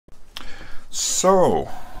So,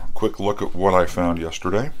 quick look at what I found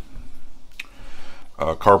yesterday.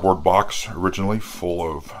 A cardboard box originally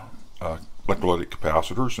full of electrolytic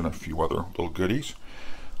capacitors and a few other little goodies.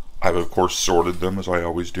 I've of course sorted them as I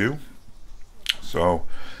always do. So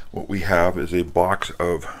what we have is a box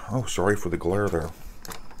of, oh sorry for the glare there.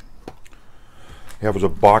 We have is a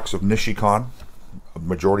box of Nichicon. A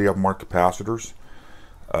majority of them are capacitors.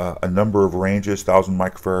 A number of ranges, 1000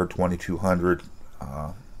 microfarad, 2200.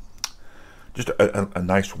 Just a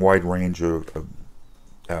nice wide range of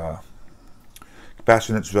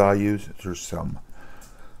capacitance values. There's some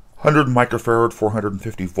 100 microfarad,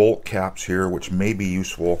 450 volt caps here, which may be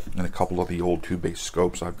useful in a couple of the old tube-based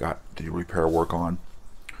scopes I've got to do repair work on.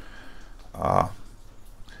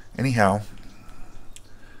 Anyhow,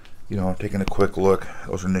 you know, taking a quick look.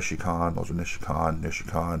 Those are Nichicon. Those are Nichicon.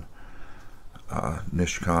 Nichicon.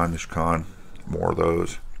 Nichicon. Nichicon. More of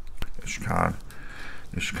those. Nichicon.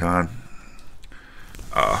 Nichicon.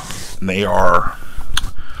 And they are,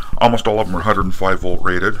 almost all of them are 105 volt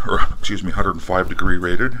rated, or excuse me, 105 degree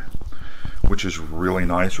rated, which is really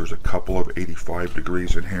nice. There's a couple of 85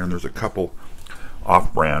 degrees in here, and there's a couple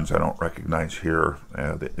off brands I don't recognize here.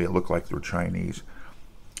 They look like they're Chinese.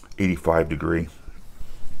 85 degree.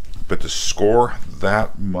 But to score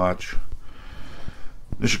that much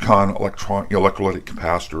Nichicon electrolytic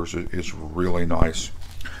capacitors is really nice.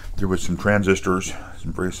 There was some transistors,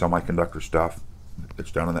 some very semiconductor stuff.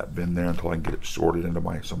 It's down in that bin there until I can get it sorted into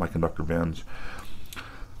my semiconductor bins.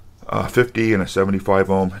 50 and a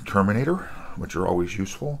 75 ohm terminator, which are always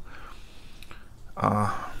useful.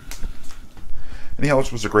 Anyhow,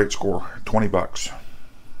 this was a great score. 20 bucks.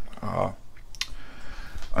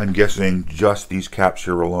 I'm guessing just these caps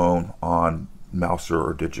here alone on Mouser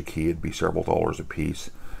or DigiKey it'd be several dollars a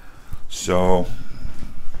piece. So,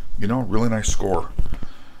 you know, really nice score.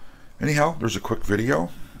 Anyhow, there's a quick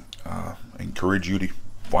video. I encourage you to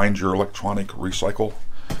find your electronic recycle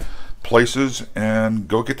places and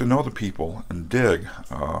go get to know the people and dig,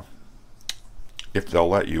 if they'll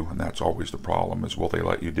let you, and that's always the problem, is will they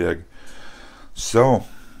let you dig. So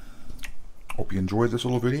hope you enjoyed this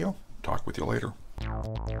little video. Talk with you later.